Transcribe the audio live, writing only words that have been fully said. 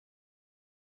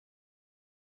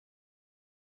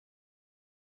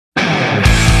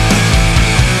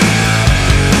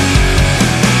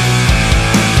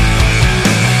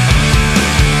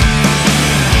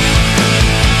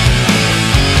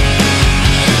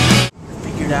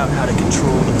figured out how to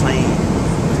control the plane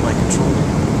with my controller.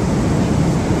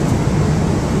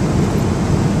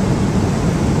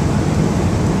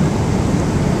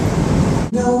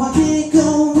 No, I can't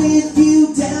go with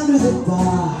you down to the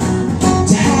bar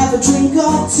to have a drink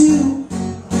or two.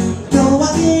 No,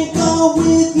 I can't go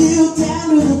with you down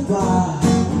to the bar.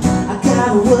 I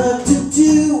got work to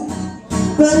do.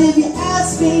 But if you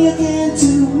ask me again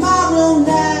tomorrow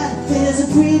night, there's a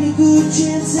pretty good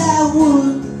chance I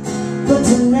would. But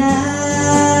tonight,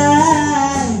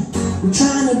 I'm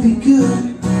trying to be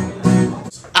good.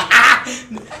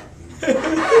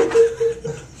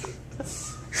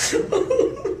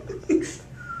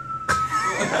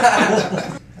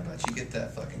 How about you get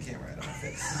that fucking camera out of my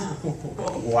face?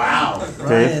 Wow.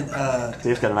 Ryan,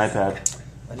 Dave's got an iPad.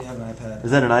 I do have an iPad.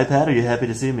 Is that an iPad, or are you happy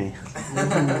to see me?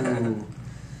 Ooh.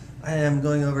 I am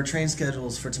going over train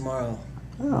schedules for tomorrow.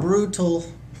 Oh. Brutal.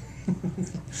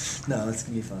 No, it's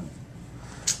going to be fun.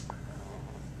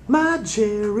 My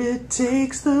Jared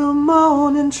takes the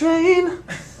morning train.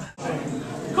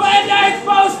 Clear dates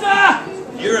poster!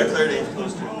 You're a clear dates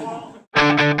poster.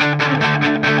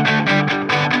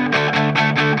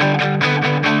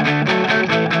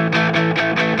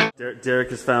 Derek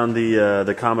has found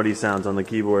the comedy sounds on the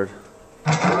keyboard.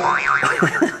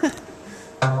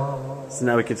 So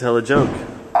now we can tell a joke.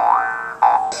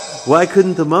 Why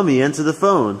couldn't the mummy answer the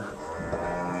phone?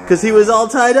 Because he was all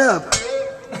tied up.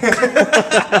 I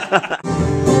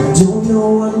don't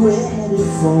know what we're headed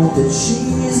for, but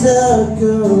she's the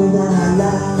girl that I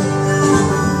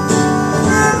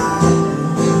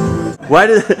like.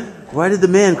 Why did the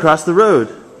man cross the road?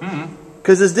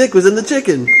 Because his dick was in the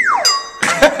chicken.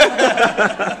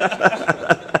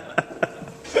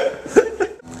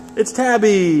 It's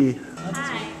Tabby.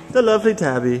 Hi. The lovely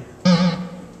Tabby.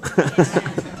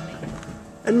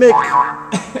 And Mick.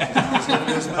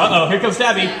 Uh-oh, here comes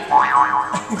Tabby.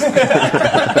 That's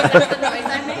the noise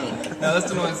I make. No, that's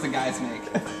the noise the guys make.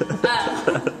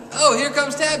 Oh, here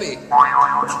comes Tabby.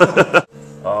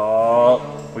 Oh,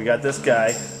 we got this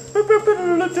guy.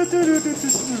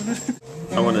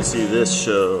 I want to see this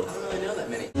show.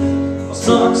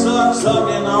 Suck,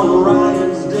 sucking on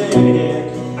Ryan's dick.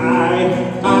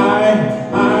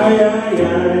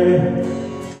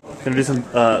 Gonna do some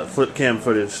flip cam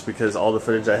footage because all the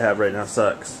footage I have right now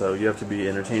sucks. So you have to be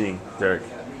entertaining, Derek.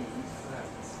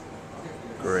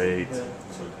 Great. I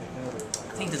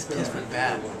think this piss went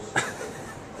bad.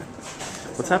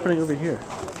 What's happening over here?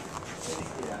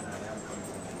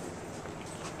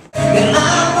 And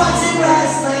I'm watching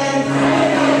wrestling.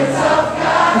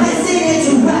 Listening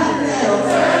to right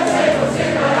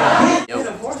now.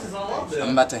 Yo,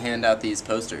 I'm about to hand out these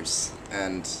posters,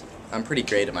 and I'm pretty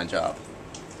great at my job.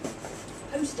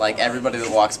 Like, everybody that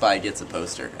walks by gets a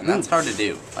poster, and that's hard to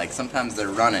do. Like, sometimes they're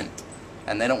running,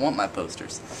 and they don't want my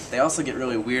posters. They also get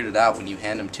really weirded out when you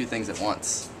hand them two things at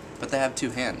once, but they have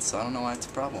two hands, so I don't know why it's a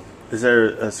problem. Is there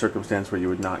a circumstance where you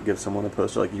would not give someone a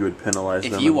poster, like you would penalize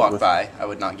them? If you walk by, I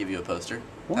would not give you a poster.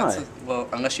 Why? Well,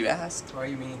 unless you asked. Why are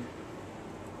you mean?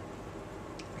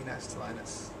 Be nice to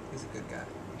Linus. He's a good guy.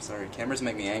 I'm sorry, cameras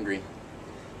make me angry.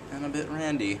 And a bit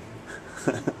randy.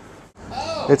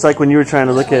 It's like when you were trying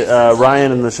to look at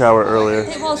Ryan in the shower earlier.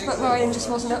 It was, but Ryan just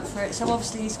wasn't up for it, so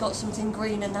obviously he's got something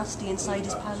green and nasty inside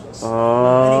his pants.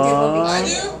 I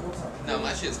do? No,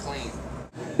 my shit's clean.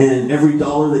 And every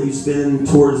dollar that you spend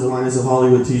towards the Linus of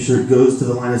Hollywood t-shirt goes to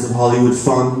the Linus of Hollywood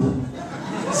Fund.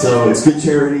 So it's good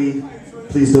charity.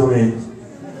 Please donate.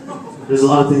 There's a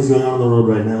lot of things going on in the world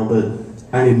right now, but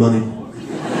I need money.